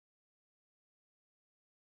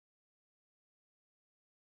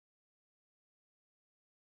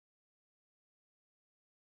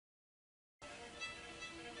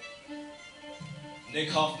Nick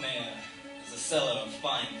Hofmeyer is a seller of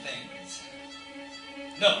fine things.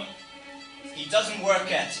 No, he doesn't work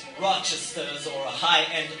at Rochester's or a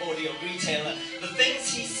high-end audio retailer. The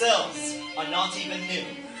things he sells are not even new.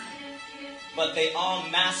 But they are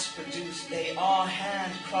mass-produced, they are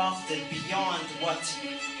handcrafted beyond what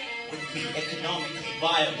would be economically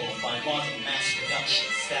viable by modern mass production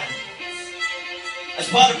standards. As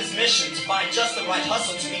part of his mission to find just the right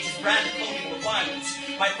hustle to meet his branded clothing requirements,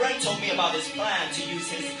 my friend told me about his plan to use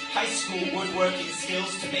his high school woodworking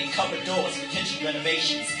skills to make cupboard doors and kitchen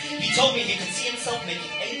renovations. He told me he could see himself making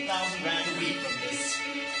 8,000 rand a week from this.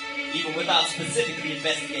 Even without specifically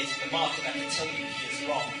investigating the market, I can tell you he is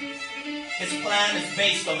wrong. His plan is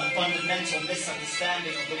based on a fundamental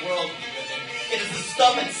misunderstanding of the world we live in. It is a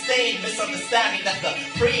stubborn, stained misunderstanding that the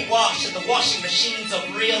pre-wash and the washing machines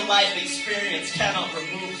of real-life experience cannot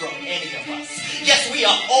remove from any of us. Yes, we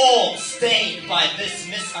are all stained by this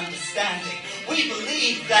misunderstanding. We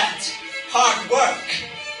believe that hard work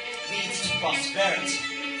leads to prosperity.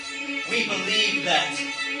 We believe that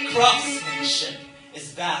craftsmanship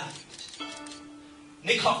is valued.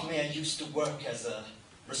 Nick Hofmeyer used to work as a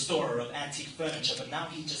restorer of antique furniture, but now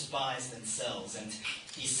he just buys and sells, and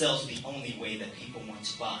he sells the only way that people want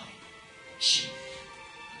to buy: cheap.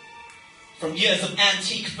 From years of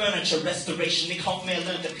antique furniture restoration, Nick Hofmeyer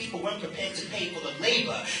learned that people weren't prepared to pay for the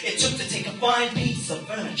labor it took to take a fine piece of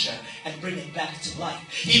furniture and bring it back to life.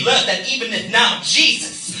 He learned that even if now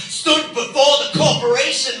Jesus stood before the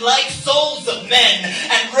corporation like souls of men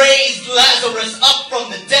and raised Lazarus up from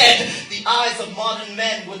the dead, the eyes of modern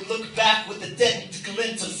men would look back with the dead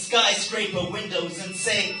glint of skyscraper windows and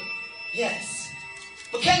say, yes,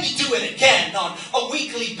 but can you do it again on a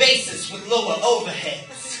weekly basis with lower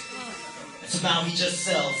overheads? So now he just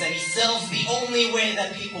sells, and he sells the only way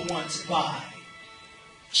that people want to buy: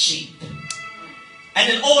 cheap.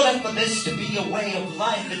 And in order for this to be a way of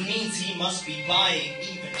life, it means he must be buying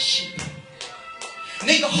even cheaper.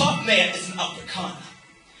 Nick Hofmeyer is an Afrikaner.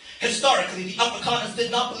 Historically, the Afrikaners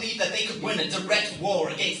did not believe that they could win a direct war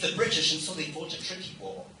against the British, and so they fought a tricky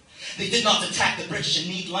war. They did not attack the British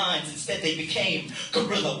in neat lines. Instead, they became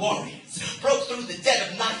guerrilla warriors, broke through the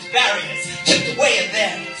dead of night barriers, chipped away at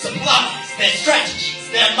their supplies, their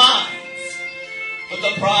strategies, their minds. But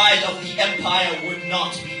the pride of the empire would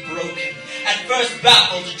not be broken. At first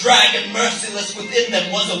baffled, the dragon merciless within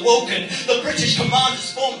them was awoken. The British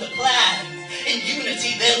commanders formed a plan. In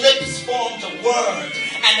unity, their lips formed a word,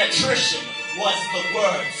 and attrition was the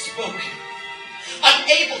word spoken.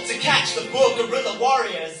 Unable to catch the Boer guerrilla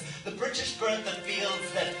warriors, the British burnt the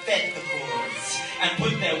fields that fed the Boers and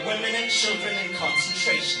put their women and children in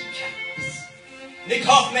concentration camps. Nick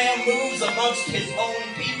Hofmeyer moves amongst his own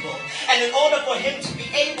people, and in order for him to be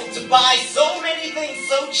able to buy so many things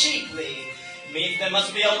so cheaply, it means there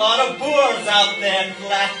must be a lot of Boers out there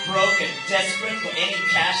flat broke and desperate for any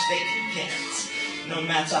cash they can get, no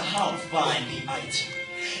matter how fine the item.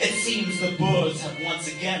 It seems the Boers have once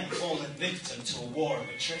again fallen victim to a war of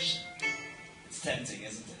attrition. It's tempting,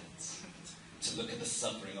 isn't it, to look at the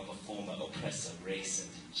suffering of a former oppressor race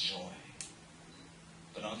and enjoy.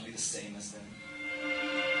 But aren't we the same as them?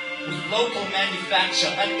 With local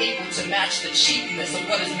manufacture unable to match the cheapness of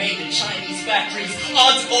what is made in Chinese factories,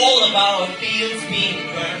 aren't all of our fields being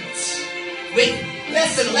burnt? With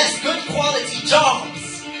less and less good quality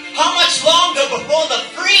jobs, how much longer before the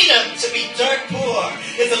freedom to be dirt poor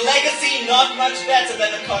is a legacy not much better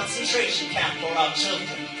than a concentration camp for our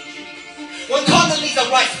children? When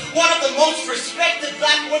Condoleezza Rice, one of the most respected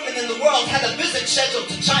black women in the world, had a visit scheduled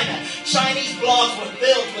to China, Chinese blogs were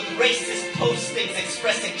filled with racist postings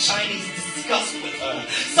expressing Chinese disgust with her.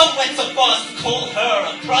 Some went so far as to call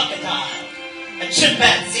her a crocodile, a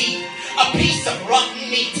chimpanzee, a piece of rotten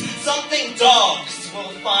meat, something dogs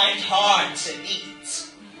will find hard to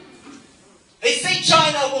eat. They say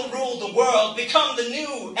China will rule the world, become the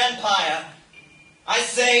new empire. I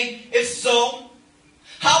say, if so,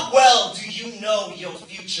 how well do you know your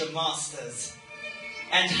future masters?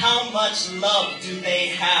 And how much love do they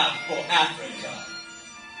have for Africa,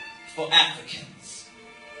 for Africans?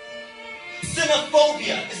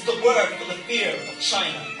 Xenophobia is the word for the fear of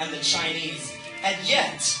China and the Chinese. And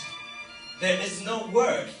yet, there is no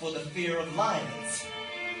word for the fear of lions.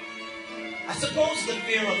 I suppose the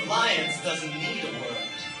fear of lions doesn't need a word.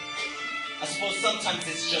 I suppose sometimes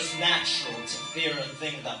it's just natural to fear a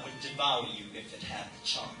thing that would devour you if it had the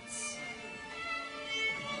chance.